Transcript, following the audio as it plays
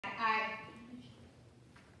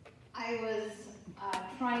I was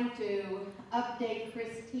trying to update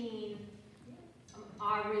Christine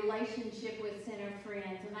our relationship with Center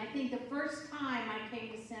Friends. And I think the first time I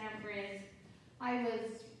came to Center Friends, I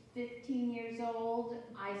was 15 years old.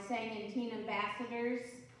 I sang in Teen Ambassadors.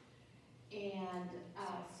 And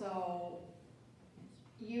so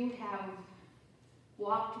you have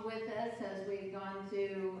walked with us as we've gone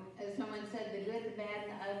through, as someone said, the good, the bad,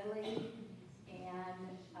 and the ugly.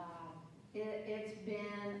 And it's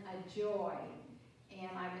been a joy. And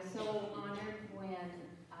I was so honored when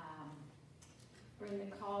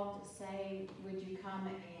Brenda called to say, would you come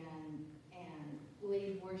and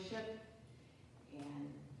lead worship?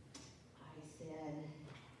 And I said,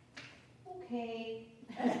 okay.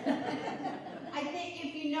 I think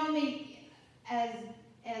if you know me as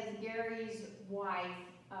Gary's wife,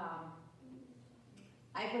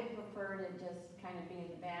 I would prefer to just kind of be in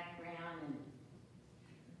the background,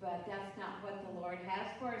 but that's not what the Lord has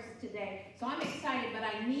for us today. So I'm excited, but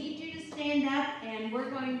I need you to stand up, and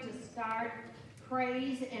we're going to start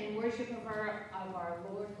praise and worship of our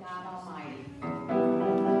Lord God Almighty.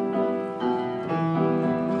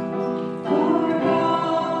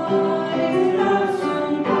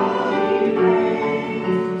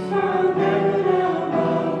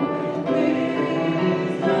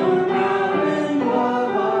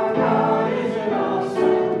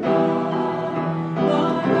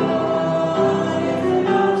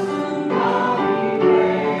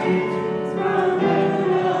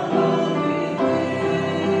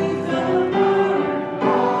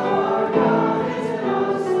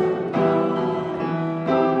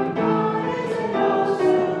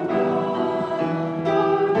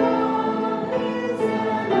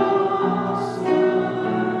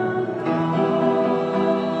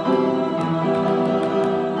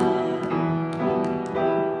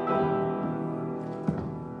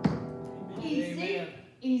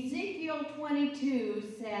 Ezekiel 22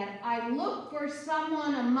 said, I looked for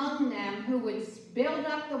someone among them who would build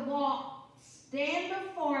up the wall, stand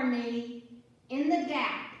before me in the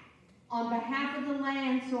gap on behalf of the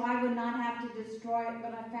land so I would not have to destroy it,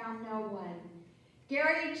 but I found no one.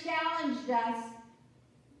 Gary challenged us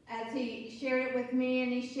as he shared it with me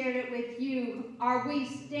and he shared it with you. Are we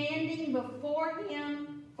standing before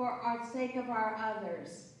him for our sake of our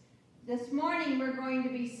others? This morning we're going to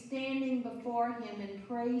be standing before him and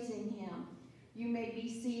praising him. You may be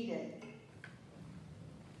seated.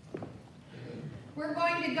 We're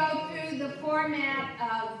going to go through the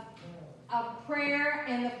format of prayer,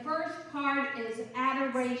 and the first part is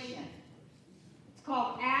adoration. It's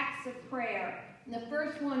called Acts of Prayer. And the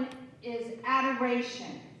first one is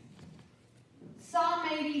adoration. Psalm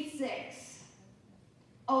 86.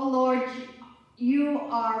 O Lord, you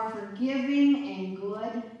are forgiving and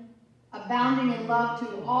good, abounding in love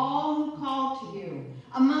to all who call to you.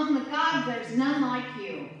 Among the gods there's none like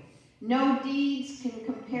you. No deeds can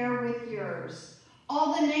compare with yours.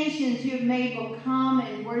 All the nations you have made will come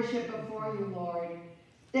and worship before you, Lord.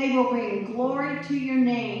 They will bring glory to your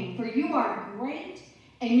name, for you are great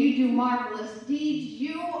and you do marvelous deeds.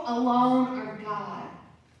 You alone are God.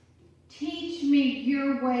 Teach me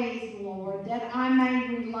your ways, Lord, that I may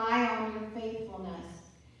rely on your faithfulness.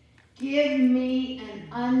 Give me an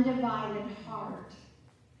undivided heart,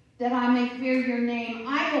 that I may fear your name.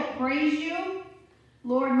 I will praise you,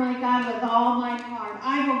 Lord my God, with all my heart.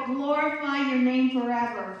 I will glorify your name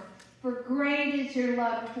forever, for great is your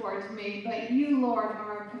love towards me. But you, Lord,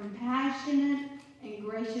 are a compassionate and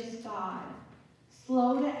gracious God,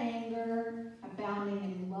 slow to anger, abounding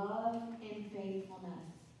in love and faithfulness.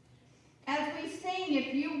 As we sing,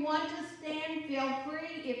 if you want to stand, feel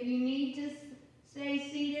free. If you need to stay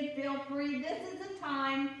seated, feel free. This is a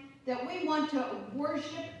time that we want to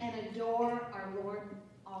worship and adore our Lord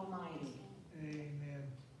Almighty. Amen.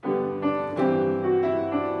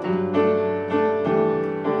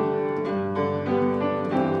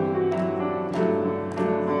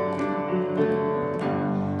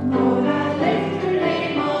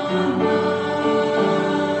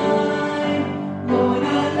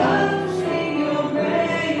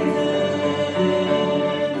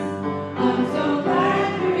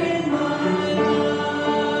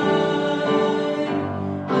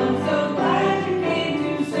 I'm so glad you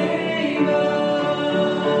came to save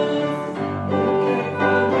us.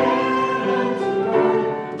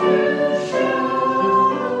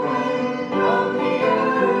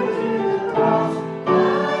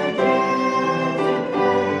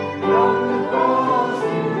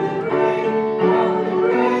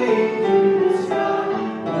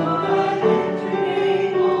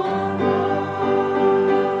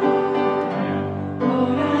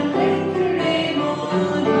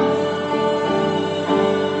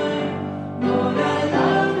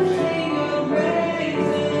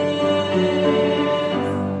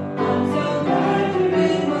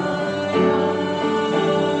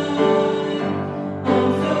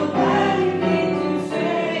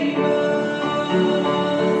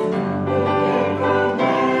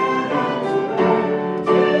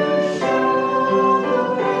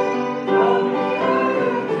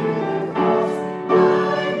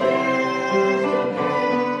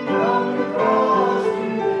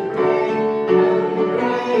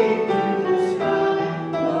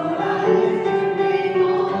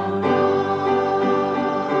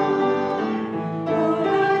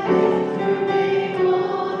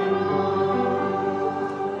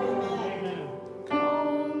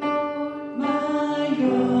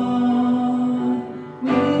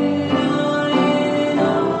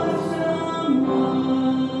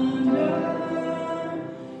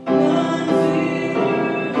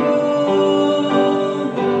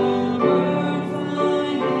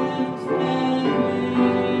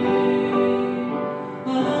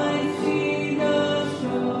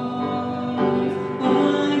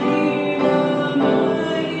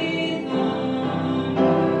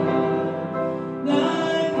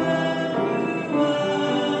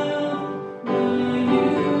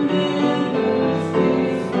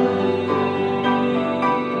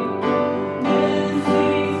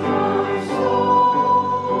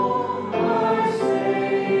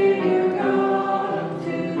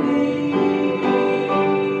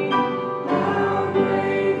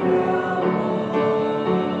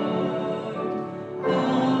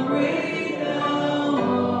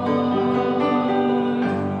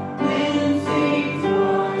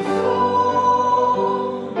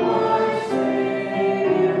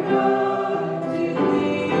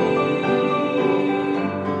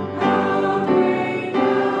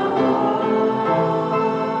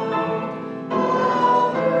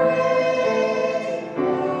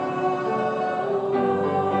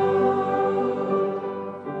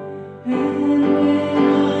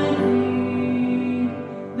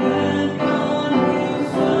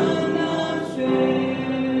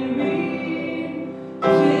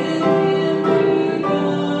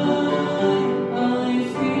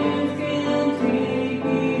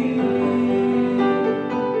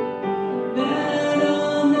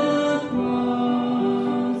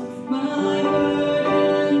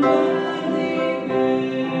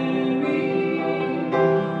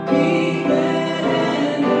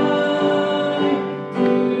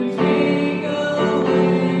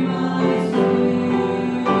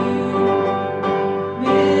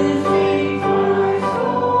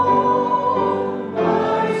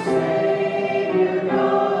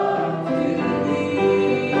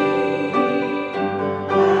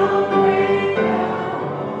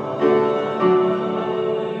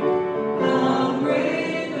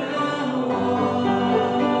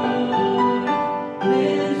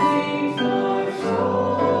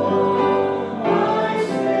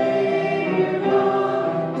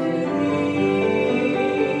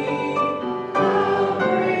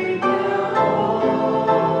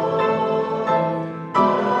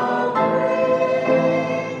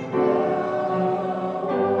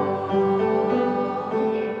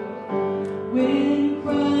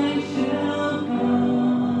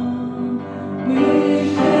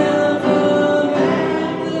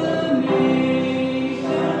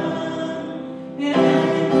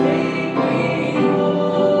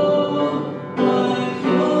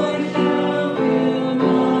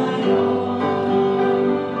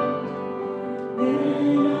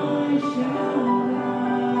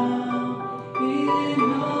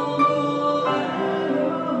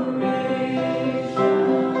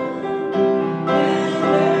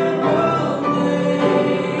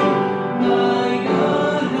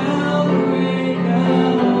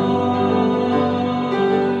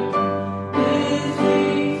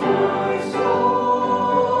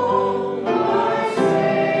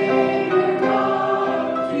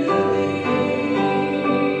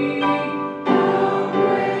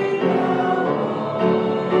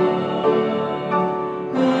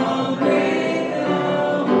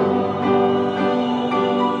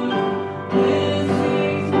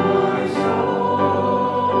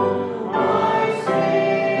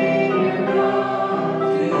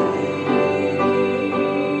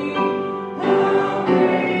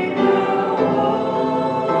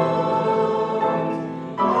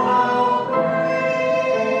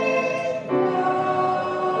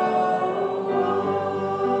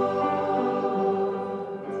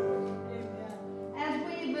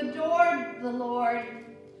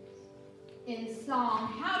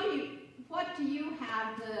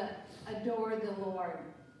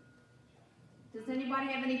 Does anybody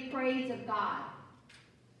have any praise of God?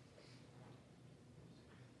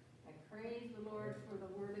 I praise the Lord for the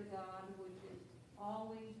Word of God, which is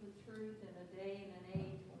always the truth in a day and an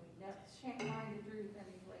age when we can't find the truth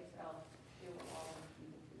anyplace else. It will always be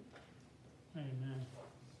the truth. Amen.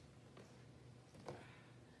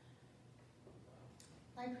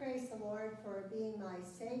 I praise the Lord for being my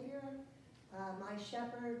Savior, my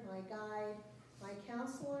shepherd, my guide, my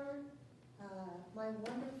counselor, my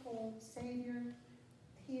wonderful Savior.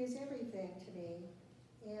 He is everything to me.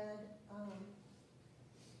 And,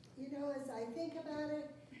 you know, as I think about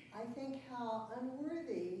it, I think how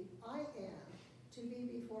unworthy I am to be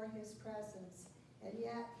before his presence. And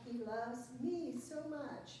yet he loves me so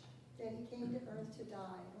much that he came to earth to die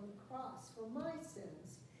on the cross for my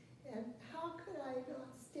sins. And how could I not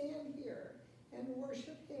stand here and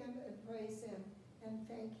worship him and praise him and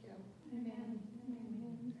thank him? Amen.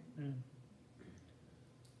 Amen.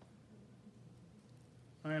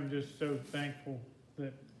 I am just so thankful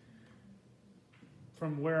that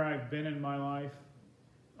from where I've been in my life,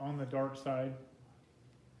 on the dark side,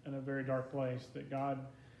 in a very dark place, that God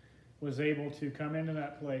was able to come into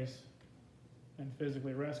that place and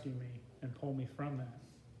physically rescue me and pull me from that.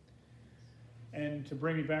 And to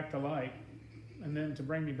bring me back to light, and then to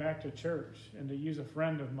bring me back to church, and to use a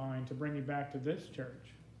friend of mine to bring me back to this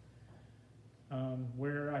church,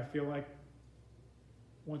 where I feel like,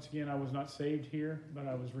 once again, I was not saved here, but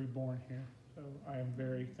I was reborn here. So I am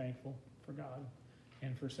very thankful for God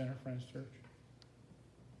and for Center Friends Church.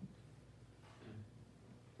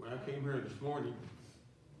 When I came here this morning,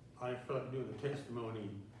 I felt doing the testimony.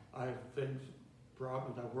 I have things,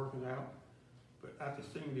 problems I'm working out, but after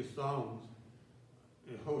singing these songs,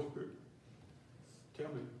 the Holy Spirit tell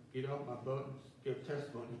me, get off my butt and give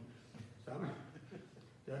testimony. So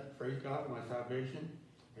that praise God for my salvation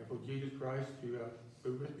and for Jesus Christ to be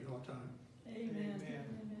with me all the time. Amen.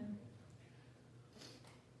 Amen.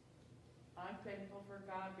 I'm thankful for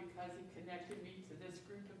God because he connected me to this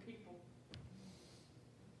group of people.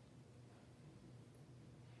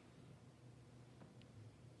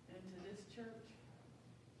 And to this church.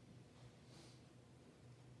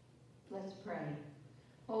 Let's pray.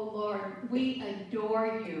 Oh Lord, we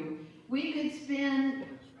adore you. We could spend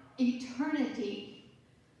eternity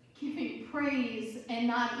giving praise and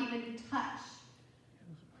not even touch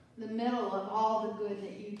the middle of all the good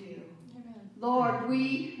that you do. Amen. Lord,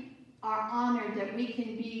 we are honored that we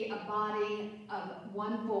can be a body of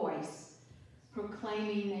one voice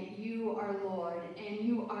proclaiming that you are Lord and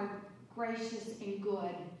you are gracious and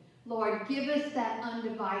good. Lord, give us that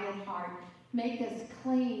undivided heart. Make us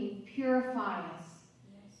clean, purify us.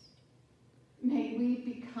 May we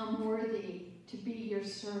become worthy to be your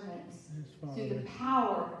servants through the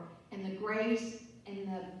power and the grace and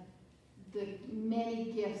the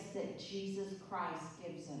many gifts that Jesus Christ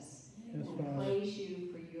gives us. Yes, We praise you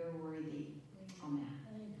for your worthy. Amen.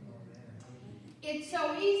 It's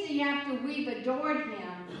so easy after we've adored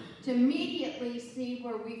him to immediately see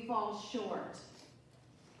where we fall short.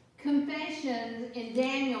 Confession in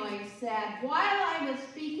Daniel said, while I was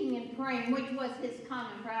speaking and praying, which was his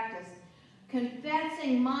common practice,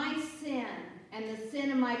 confessing my sin and the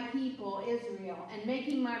sin of my people, Israel, and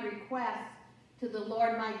making my request to the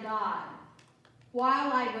Lord my God.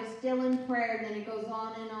 While I was still in prayer, then it goes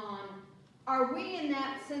on and on. Are we in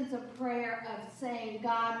that sense of prayer of saying,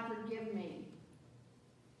 God, forgive me?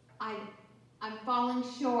 I'm falling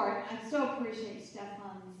short. I so appreciate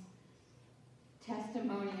Stefan's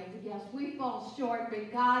testimony of, yes, we fall short,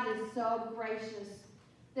 but God is so gracious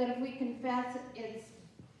that if we confess, it's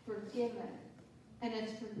forgiven and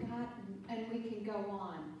it's forgotten and we can go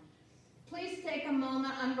on. Please take a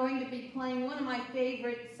moment. I'm going to be playing one of my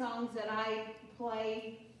favorite songs that I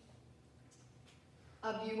play,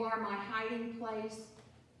 of You Are My Hiding Place,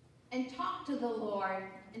 and talk to the Lord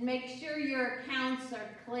and make sure your accounts are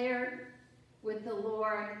clear with the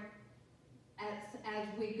Lord as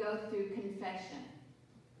we go through confession.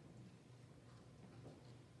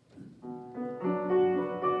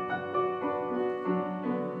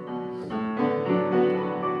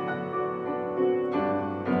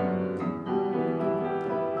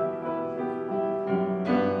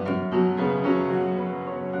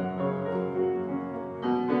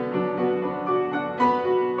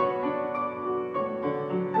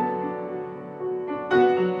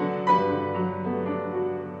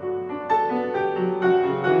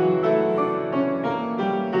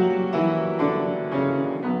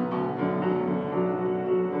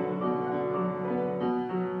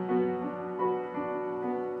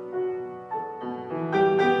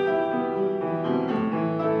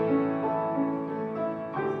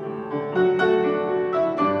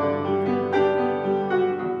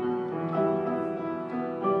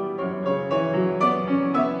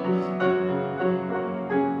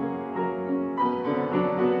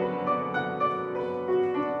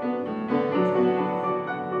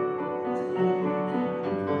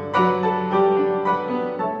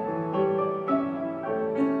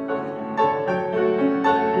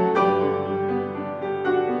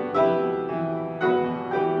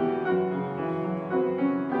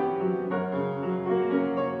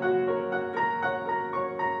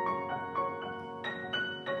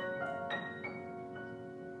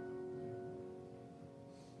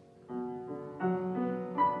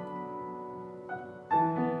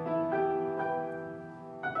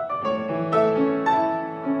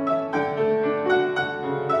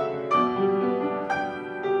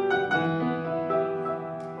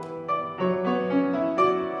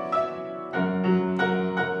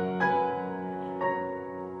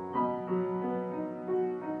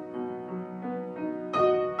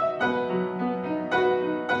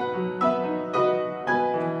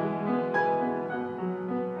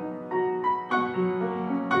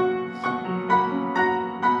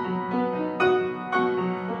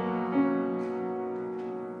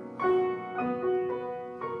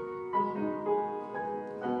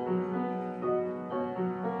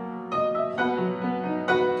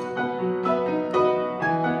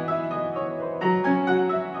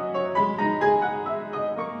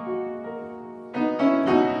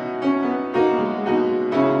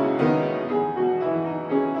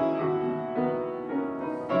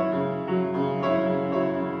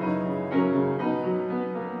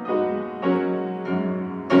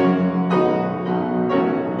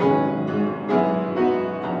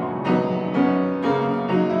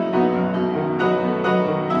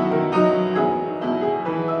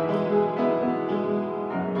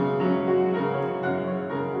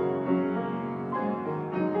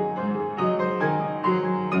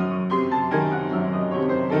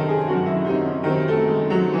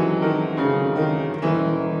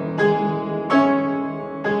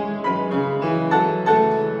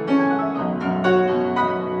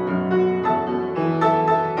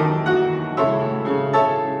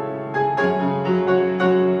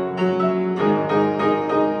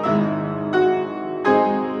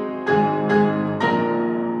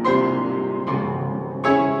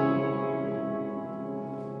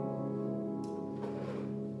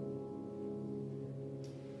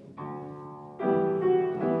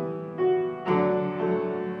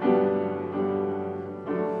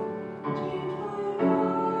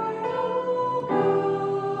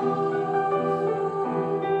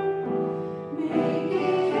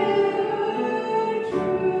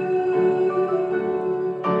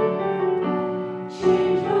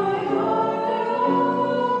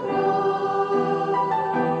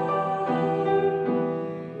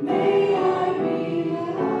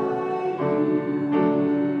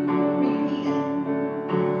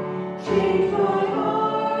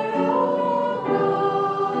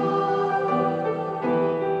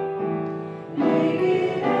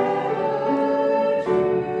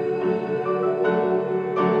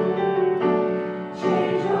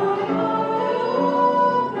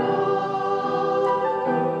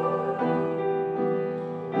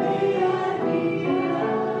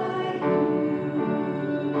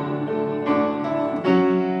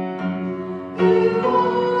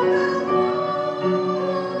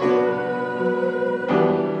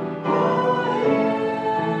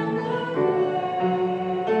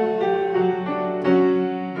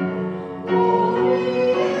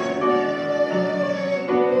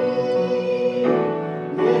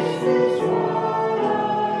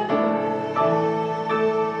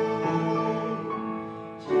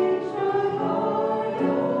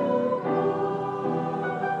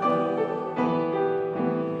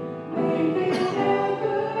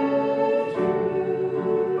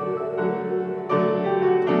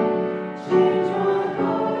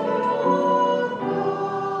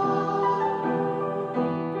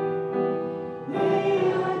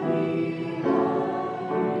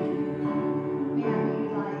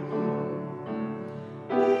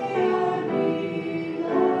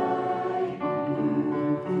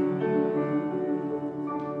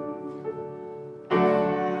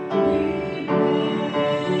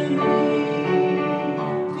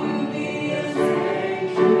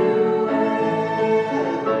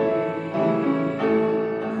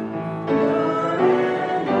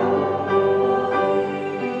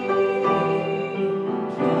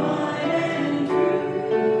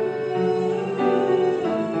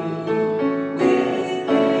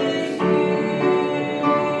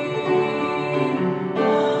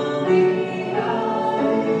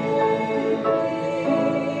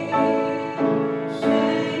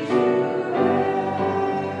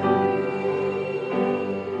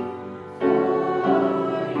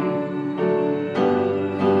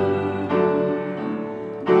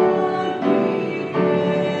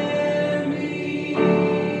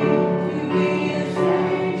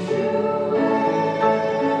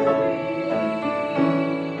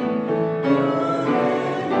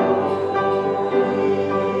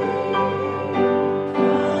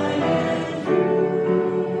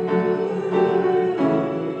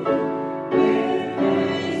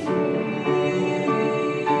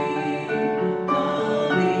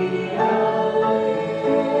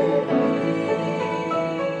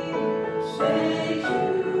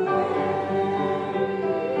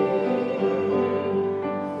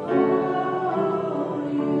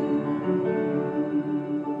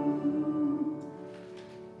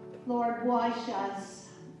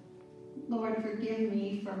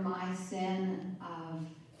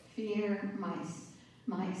 fear,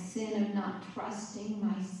 my sin of not trusting,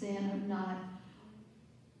 my sin of not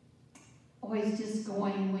always just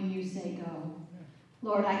going when you say go.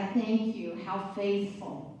 Lord, I thank you how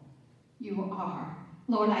faithful you are.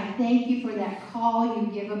 Lord, I thank you for that call you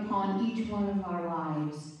give upon each one of our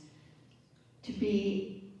lives to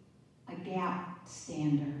be a gap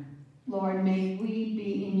stander. Lord, may we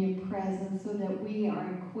be in your presence so that we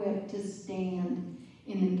are equipped to stand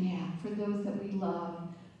in the gap for those that we love,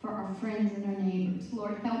 for our friends and our neighbors.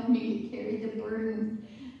 Lord, help me to carry the burden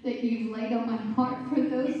that you've laid on my heart for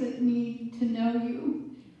those that need to know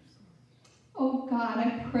you. Oh God,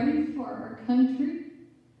 I pray for our country.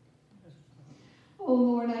 Oh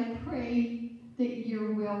Lord, I pray that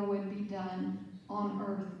your will would be done on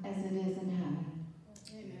earth as it is in heaven.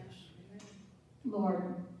 Amen.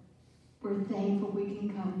 Lord, we're thankful we can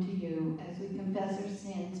come to you as we confess our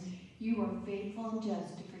sins. You are faithful and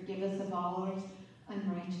just to forgive us of all our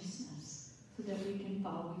unrighteousness so that we can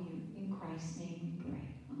follow you. In Christ's name we pray.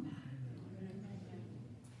 Amen.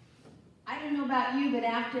 I don't know about you, but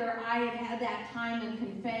after I have had that time of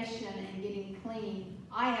confession and getting clean,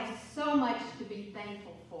 I have so much to be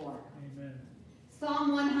thankful for. Amen.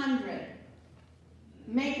 Psalm 100.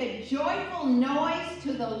 Make a joyful noise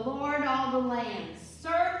to the Lord, all the lands.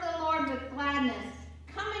 Serve the Lord with gladness.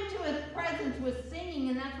 Come into his presence with singing,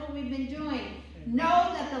 and that's what we've been doing. Know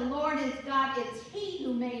that the Lord is God. It's he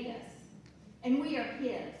who made us. And we are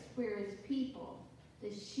his. We're his people,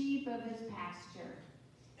 the sheep of his pasture.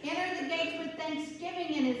 Enter the gates with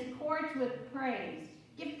thanksgiving and his courts with praise.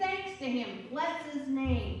 Give thanks to him. Bless his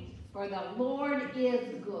name, for the Lord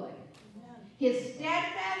is good. His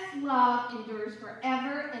steadfast love endures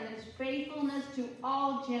forever, and his faithfulness to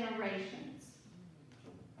all generations.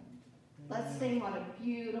 Let's sing what a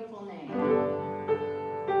beautiful name.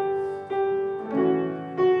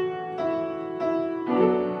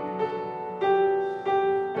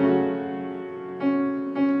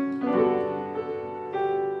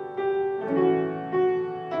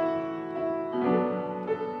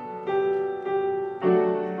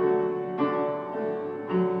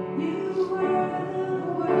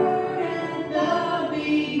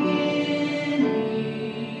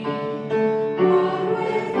 One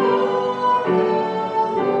with all the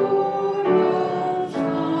Lord was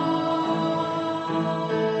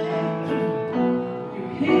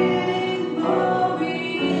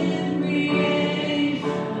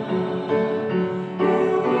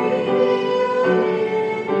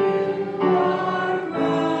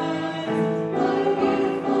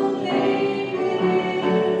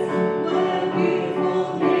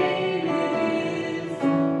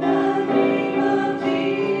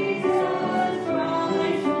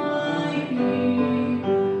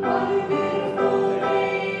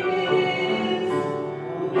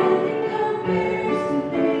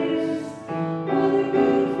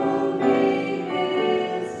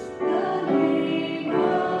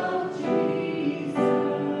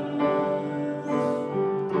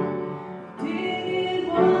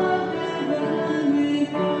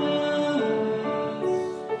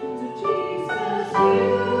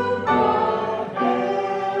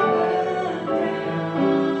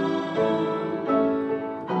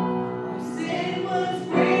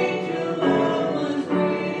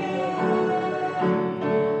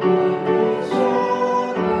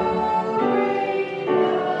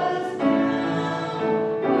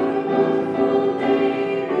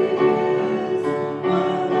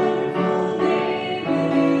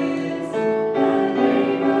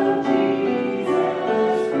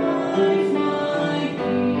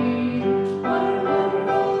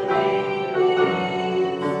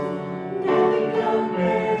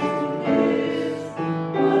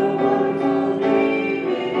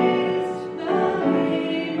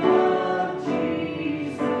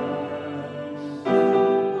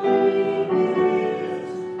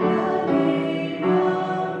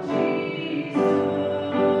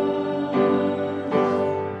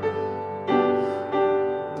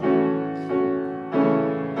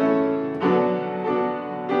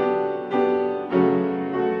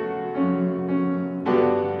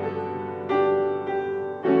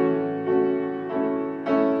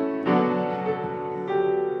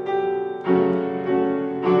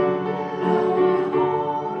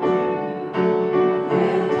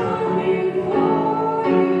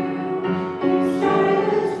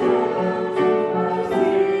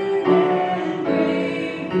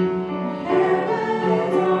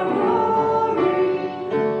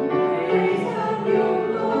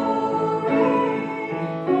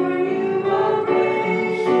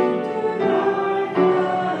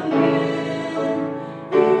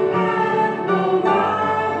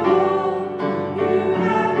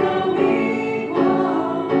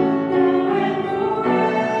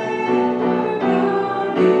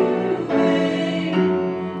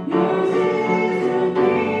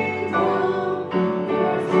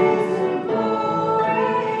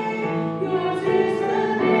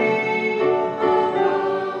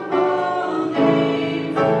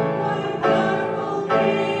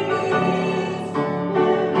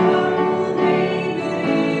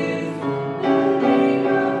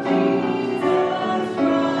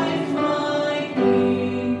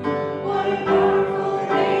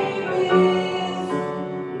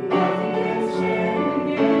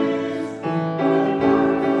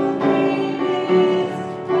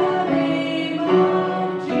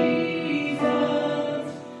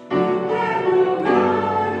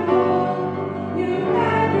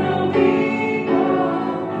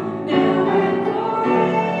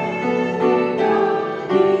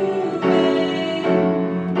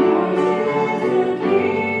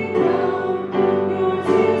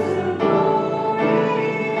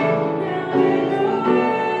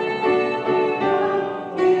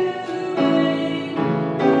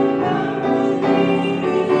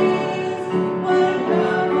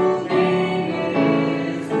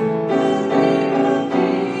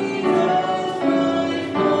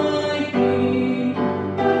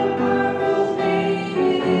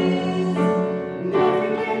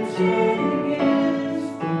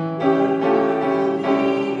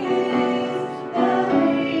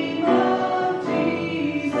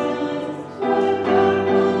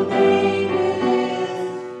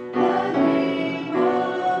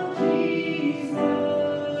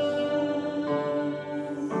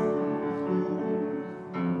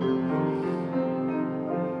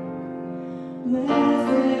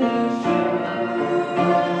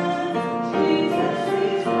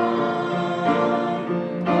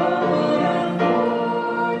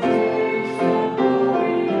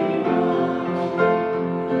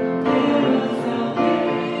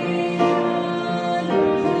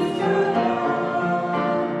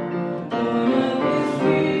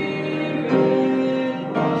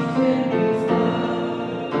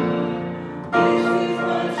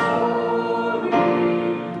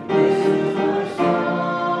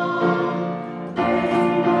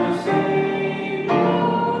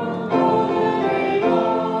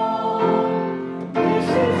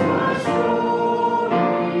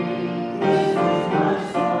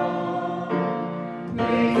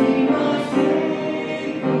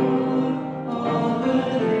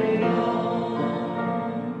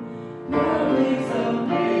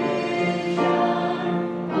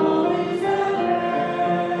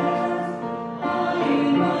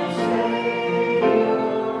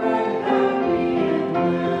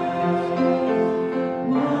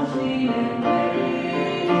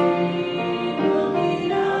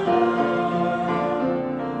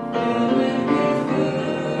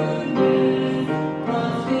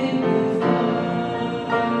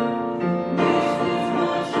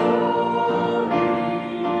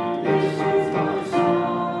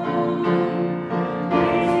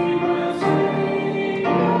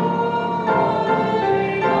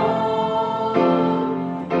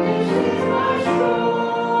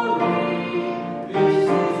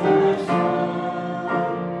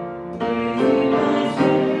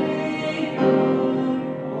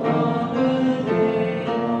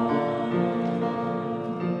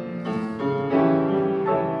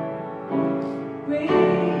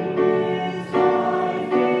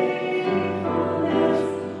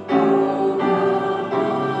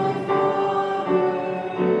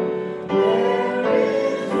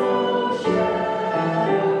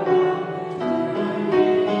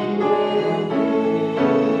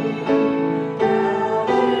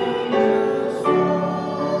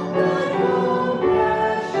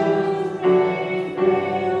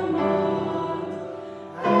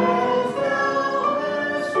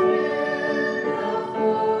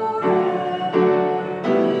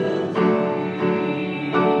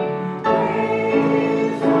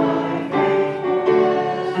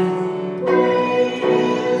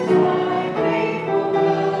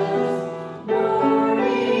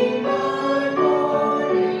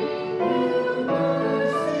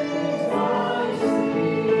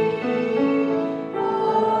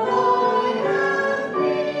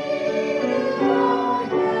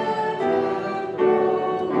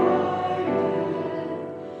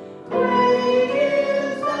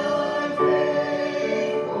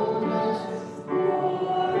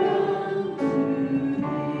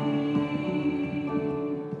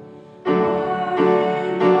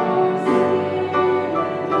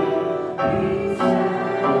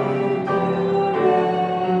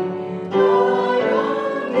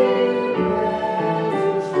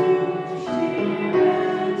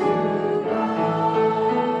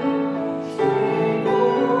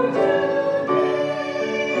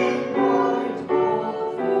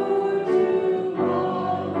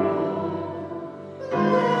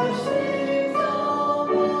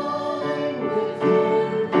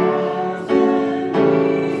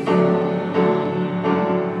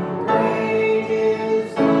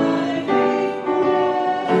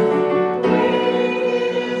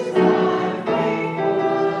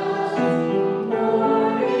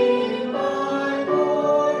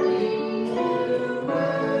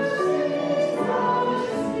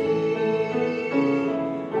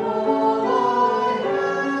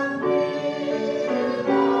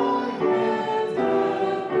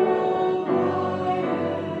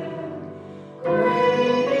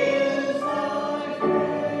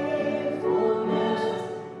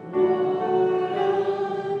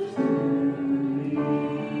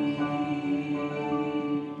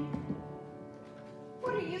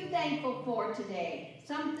for today?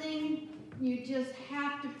 Something you just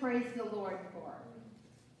have to praise the Lord for.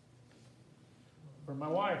 For my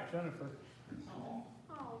wife, Jennifer. Oh,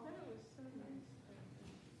 that was so nice.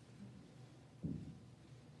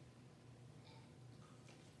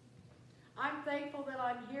 I'm thankful that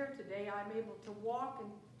I'm here today. I'm able to walk and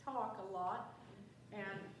talk a lot,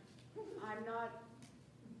 and I'm not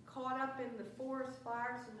caught up in the forest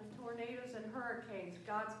fires and the tornadoes and hurricanes.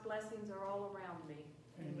 God's blessings are all around me.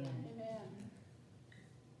 Amen. Amen.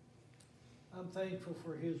 I'm thankful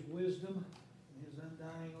for his wisdom, his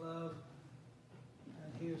undying love,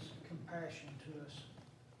 and his compassion to us.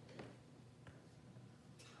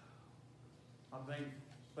 I'm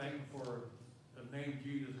thankful for the name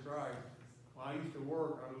Jesus Christ. When I used to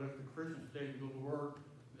work, I left the Christian state to go to work,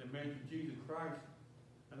 and they mentioned Jesus Christ,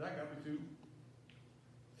 and that got me to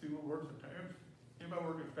see what works sometimes. Anybody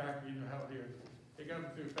work in a factory, you know how it is. It got me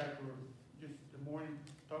to a factory where just the morning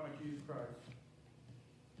talking about Jesus Christ.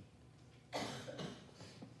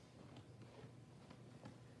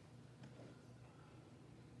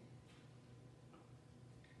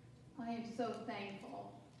 I am so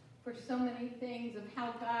thankful for so many things of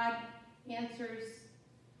how God answers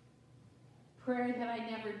prayer that I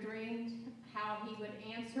never dreamed, how he would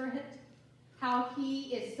answer it, how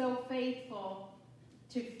he is so faithful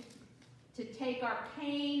to take our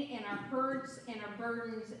pain and our hurts and our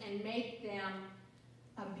burdens and make them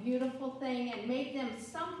a beautiful thing and make them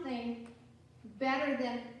something better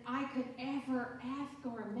than I could ever ask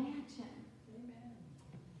or imagine. Amen.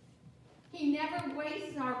 He never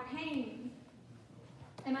wastes our pain.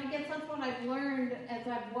 And I guess that's what I've learned as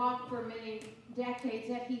I've walked for many decades,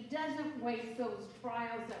 that he doesn't waste those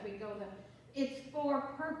trials that we go through. It's for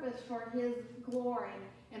purpose, for his glory,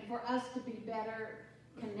 and for us to be better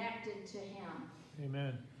connected to him.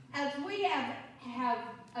 Amen. As we have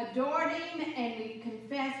adored him and we've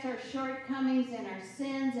confessed our shortcomings and our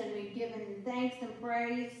sins and we've given him thanks and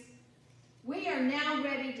praise, we are now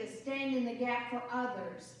ready to stand in the gap for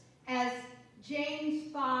others. As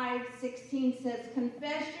James 5:16 says,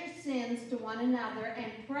 confess your sins to one another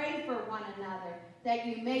and pray for one another that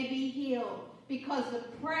you may be healed, because the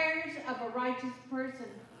prayers of a righteous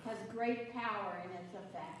person has great power in its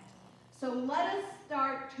effect. So let us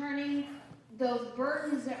start turning those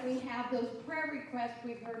burdens that we have, those prayer requests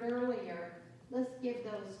we've heard earlier, let's give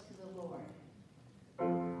those to the Lord.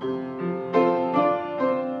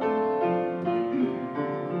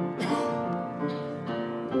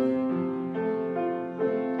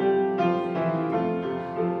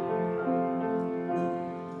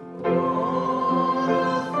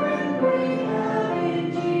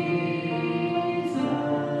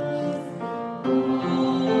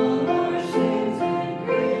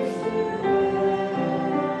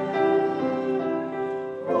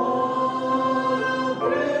 What a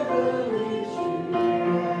privilege.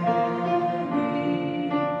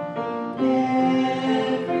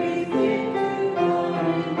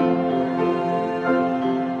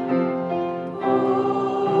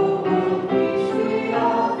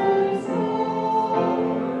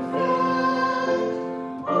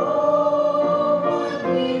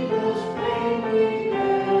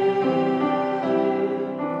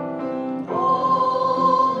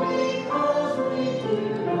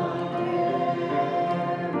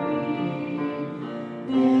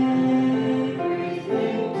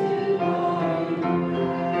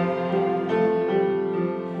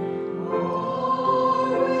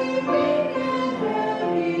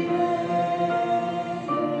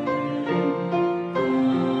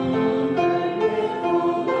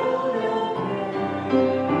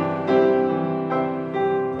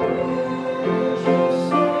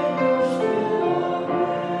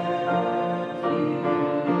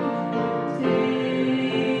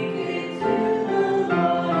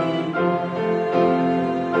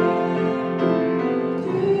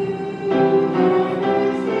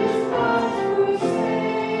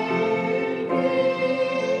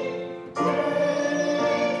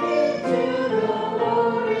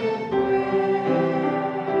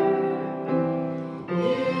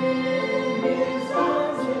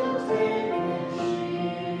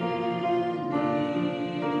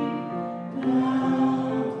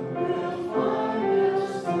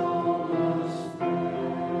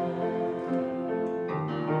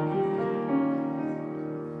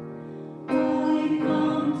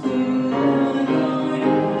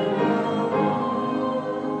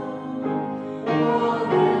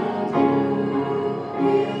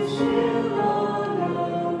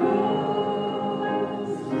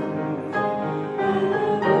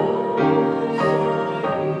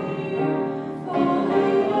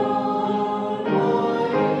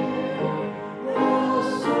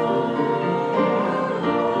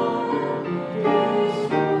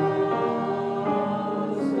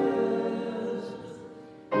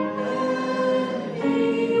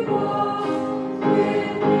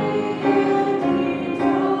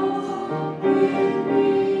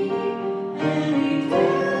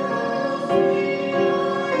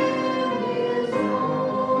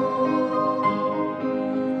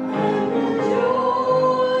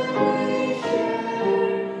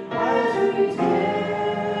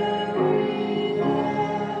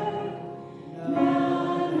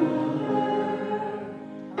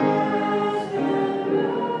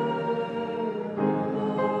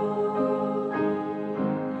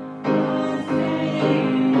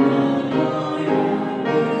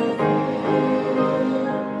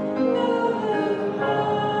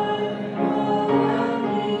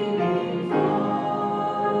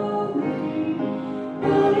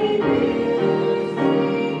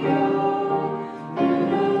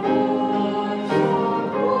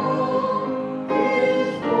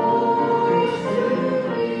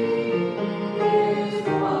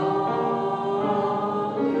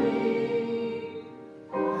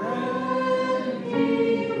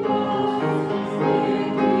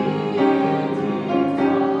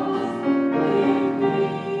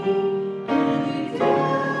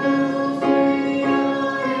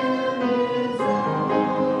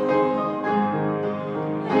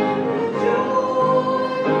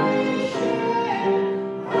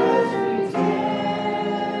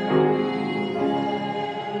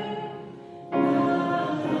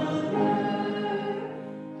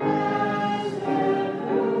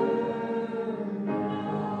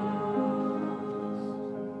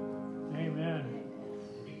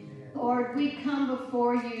 Lord, we come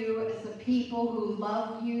before you as a people who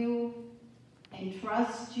love you and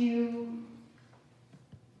trust you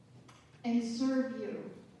and serve you.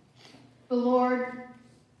 But Lord,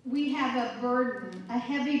 we have a burden, a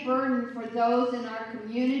heavy burden for those in our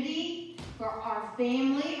community, for our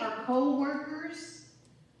family, our co-workers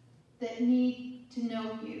that need to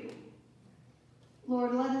know you.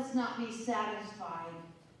 Lord, let us not be satisfied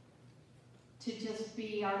to just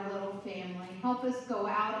be our little family. Help us go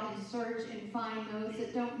out and search and find those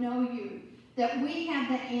that don't know you, that we have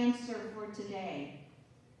the answer for today.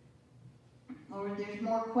 Lord, there's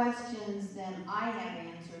more questions than I have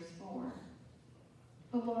answers for.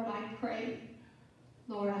 But Lord, I pray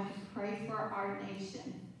for our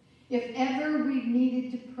nation. If ever we've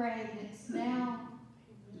needed to pray, it's now.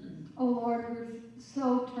 Oh Lord, we're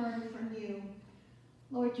so turned from you.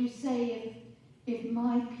 Lord, you say if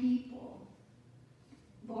my people,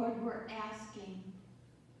 Lord, we're asking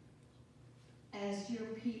as your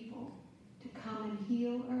people to come and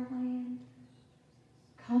heal our land.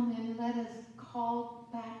 Come and let us call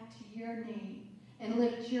back to your name and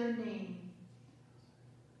lift your name.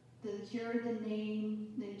 That you're the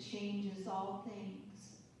name that changes all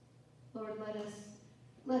things. Lord,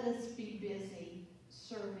 let us be busy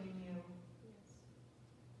serving you.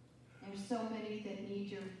 There's so many that need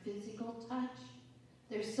your physical touch.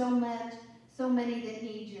 There's so many that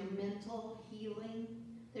need your mental healing.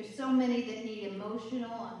 There's so many that need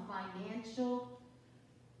emotional and financial,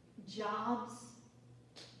 jobs,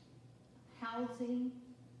 housing,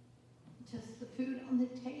 just the food on the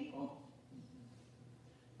table.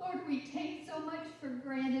 Lord, we take so much for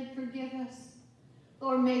granted. Forgive us.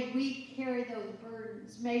 Lord, may we carry those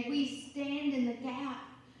burdens. May we stand in the gap.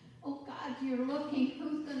 Oh God, you're looking.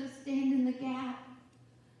 Who's going to stand in the gap?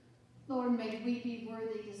 Lord, may we be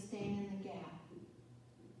worthy to stand in the gap.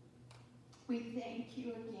 We thank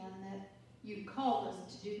you again that you called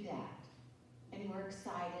us to do that. And we're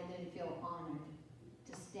excited and feel honored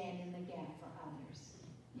to stand in the gap for others.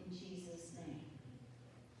 In Jesus' name.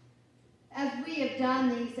 As we have done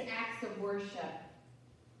these acts of worship,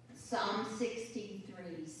 Psalm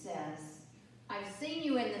 63 says, I've seen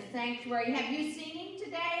you in the sanctuary. Have you seen him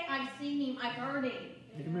today? I've seen him. I've heard him.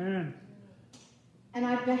 Amen. And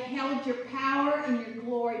I've beheld your power and your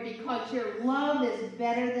glory because your love is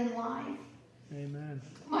better than life. Amen.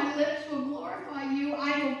 My lips will glorify you.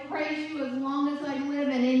 I will praise you as long as I live,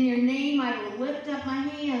 and in your name I will lift up my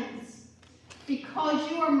hands. Because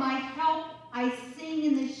you are my help, I sing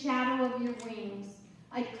in the shadow of your wings.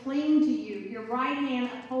 I cling to you. Your right hand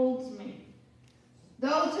upholds me.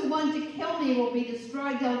 Those who want to kill me will be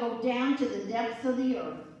destroyed. They'll go down to the depths of the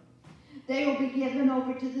earth. They will be given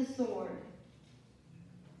over to the sword.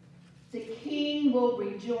 The king will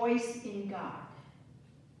rejoice in God.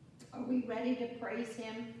 Are we ready to praise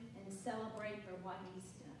him and celebrate for what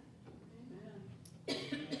he's done?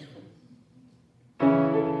 Amen.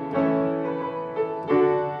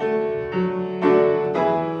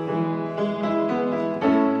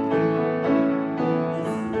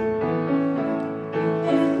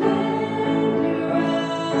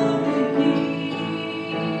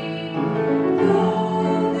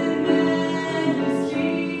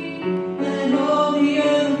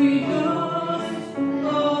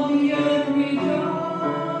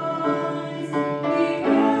 Rejoice, the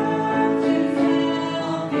earth is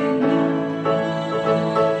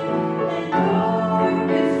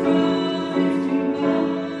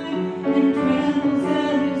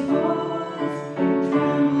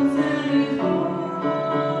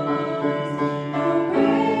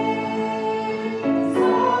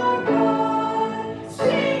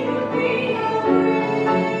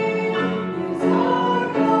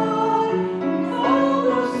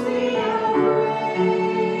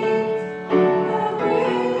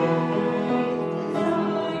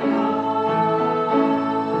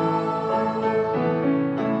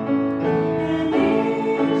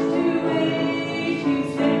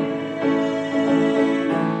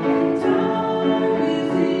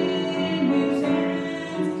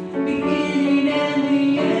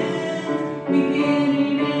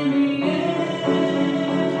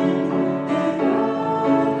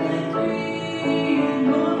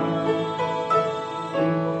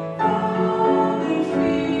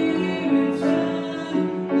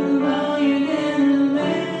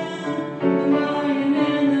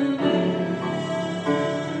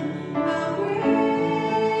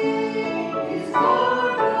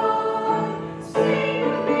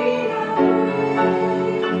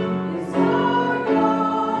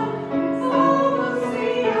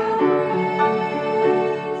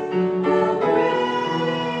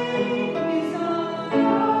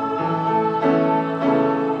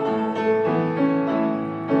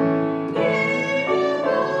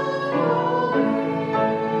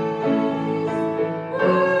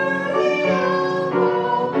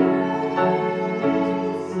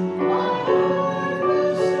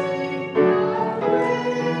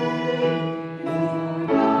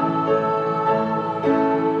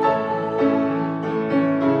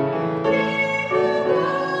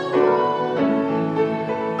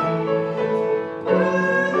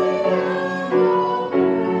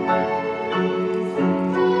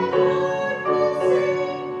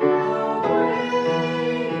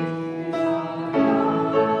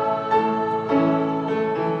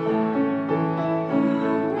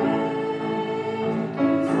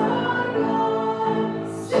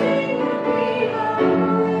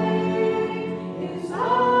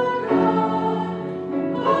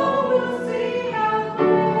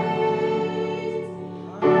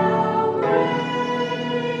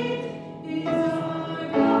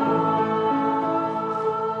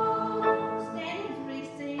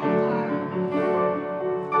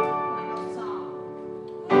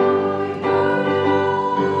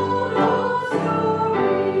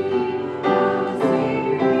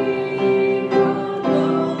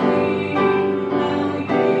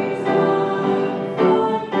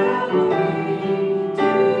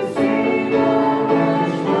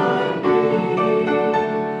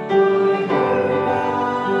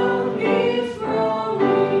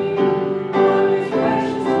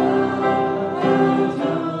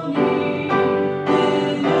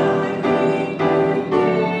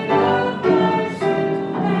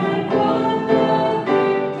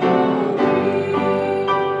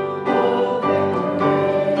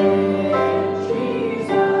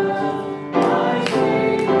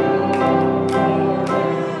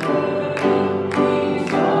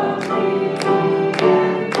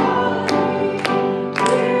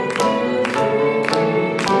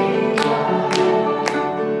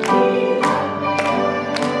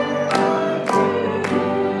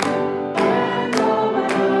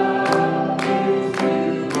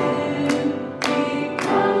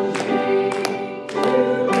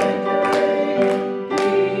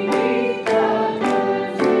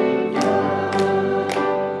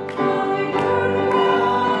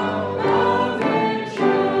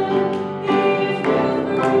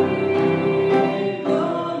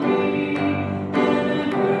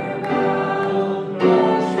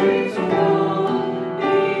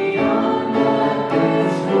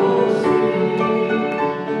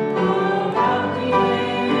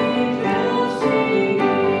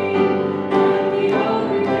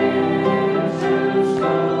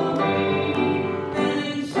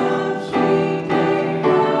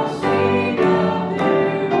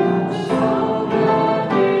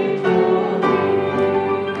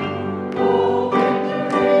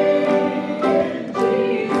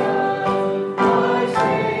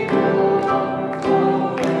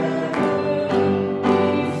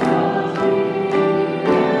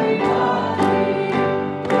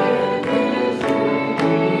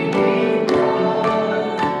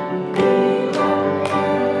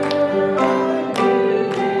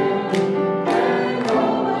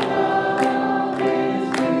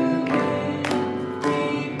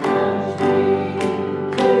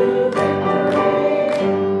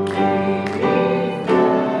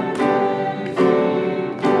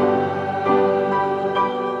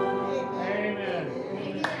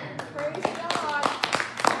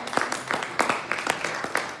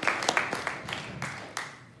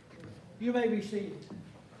You may be seated.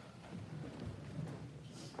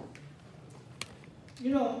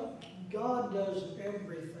 You know, God does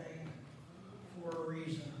everything for a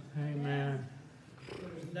reason. Amen.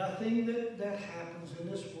 There's nothing that happens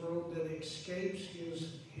in this world that escapes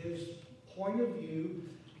his point of view,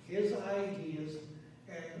 his ideas,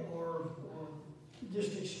 and or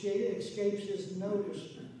just escapes his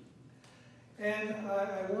notice. And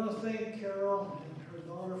I want to thank Carol and her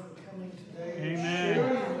daughter for coming today and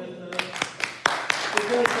sharing with us.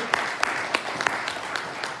 Because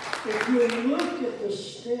if you look at the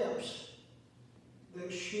steps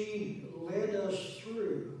that she led us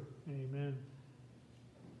through, Amen.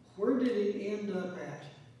 where did it end up at?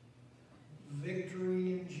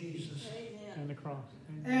 Victory in Jesus. And the cross.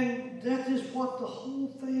 And that is what the whole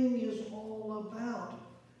thing is all about,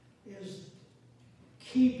 is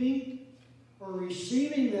keeping or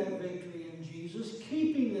receiving that victory in Jesus,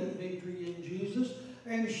 keeping that victory in Jesus,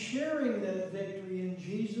 and sharing that victory in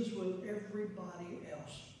Jesus with everybody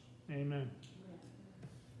else. Amen.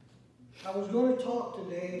 I was going to talk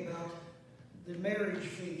today about the marriage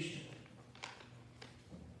feast,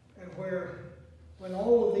 and when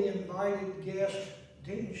all of the invited guests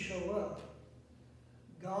didn't show up,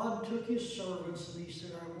 God took his servants and he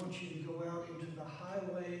said, I want you to go out into the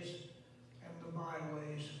highways and the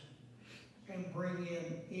byways and bring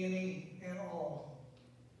in any and all.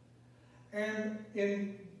 And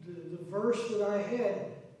in the verse that I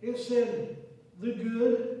had, it said, the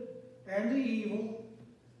good and the evil,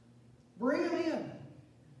 bring them in.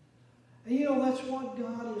 And you know, that's what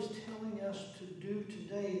God is telling us to do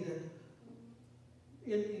today.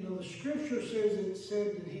 That the scripture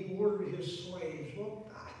said that he ordered his slaves. Well,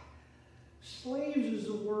 slaves is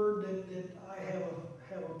a word that I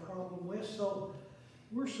have a problem with. So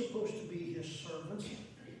we're supposed to be his servants.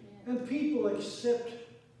 And people accept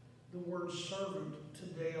the word servant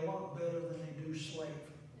today a lot better than they do slave.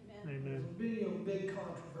 Amen. There's a big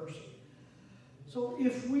controversy. So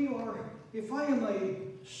if I am a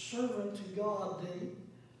servant to God, then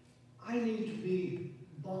I need to be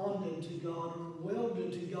bonded to God or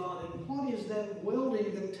welded to God. And what is that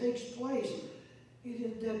welding that takes place? It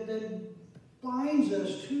is that binds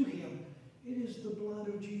us to him. It is the blood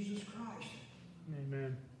of Jesus Christ.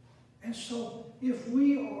 Amen. And so if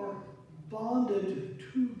we are bonded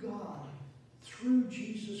to God through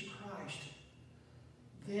Jesus Christ,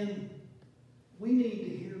 then we need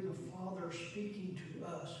to hear the Father speaking to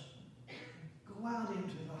us. Go out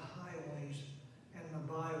into the highways and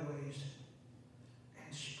the byways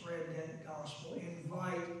and spread that gospel.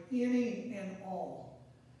 Invite any and all.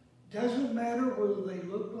 Doesn't matter whether they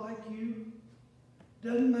look like you.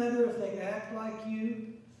 Doesn't matter if they act like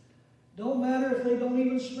you. Don't matter if they don't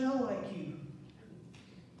even smell like you.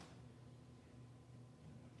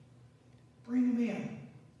 Bring them in.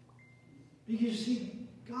 Because, see,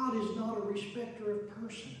 God is not a respecter of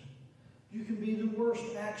person. You can be the worst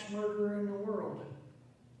axe murderer in the world,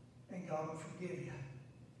 and God will forgive you.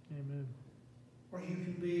 Amen. Or you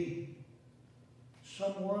can be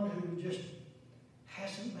someone who just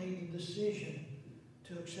hasn't made the decision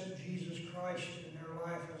to accept Jesus Christ in their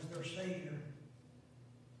life as their Savior.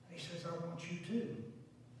 He says, I want you to.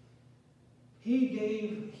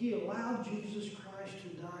 He allowed Jesus Christ to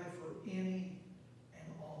die for any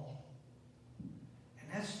and all.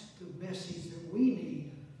 And that's the message that we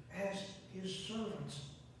need as his servants,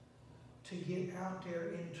 to get out there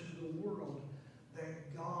into the world,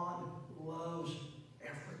 that God loves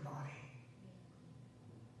everybody.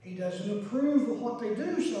 He doesn't approve of what they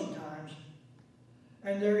do sometimes,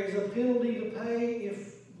 and there is a penalty to pay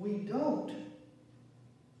if we don't.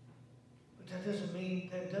 But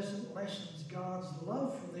that doesn't lessen God's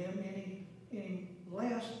love for them any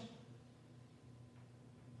less.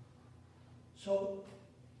 So,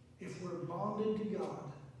 if we're bonded to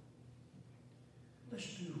God,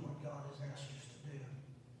 let's do what God has asked us to do.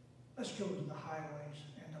 Let's go to the highways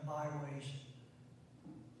and the byways.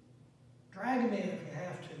 Drag them in if you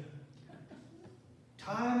have to.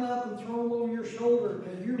 Tie them up and throw them over your shoulder,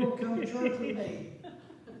 and you're going to come to church with me.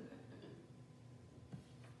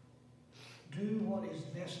 Do what is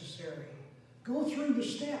necessary. Go through the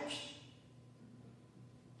steps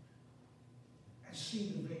and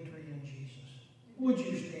see the victory in Jesus. Would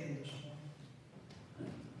you stand this morning?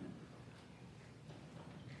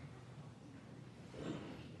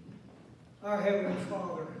 Our Heavenly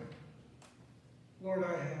Father, Lord,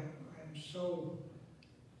 I am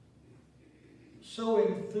so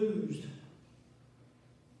enthused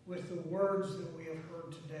with the words that we have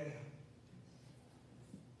heard today.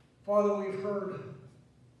 Father, we've heard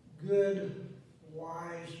good,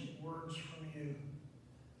 wise words from you.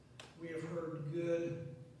 We have heard good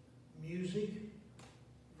music,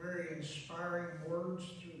 very inspiring words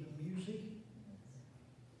through the music.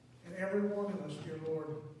 And every one of us, dear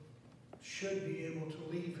Lord, should be able to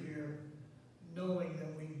leave here knowing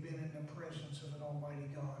that we've been in the presence of an almighty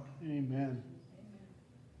God. Amen.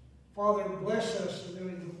 Father, bless us. I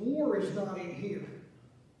mean, the war is not in here.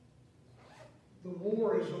 The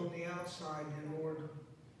war is on the outside, dear Lord,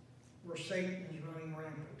 where Satan is running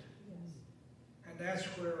rampant. And that's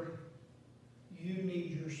where you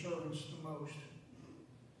need your servants the most,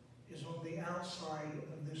 is on the outside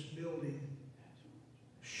of this building,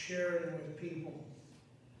 sharing with people,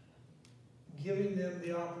 giving them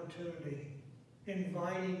the opportunity,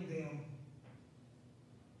 inviting them.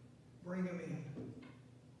 Bring them in.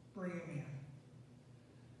 Bring them in.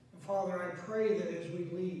 And Father, I pray that as we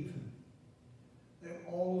leave, that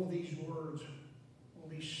all of these words will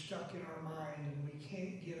be stuck in our mind and we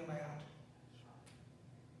can't get them out,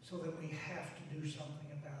 so that we have to do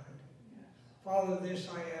something about it. Father, this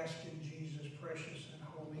I ask in Jesus' precious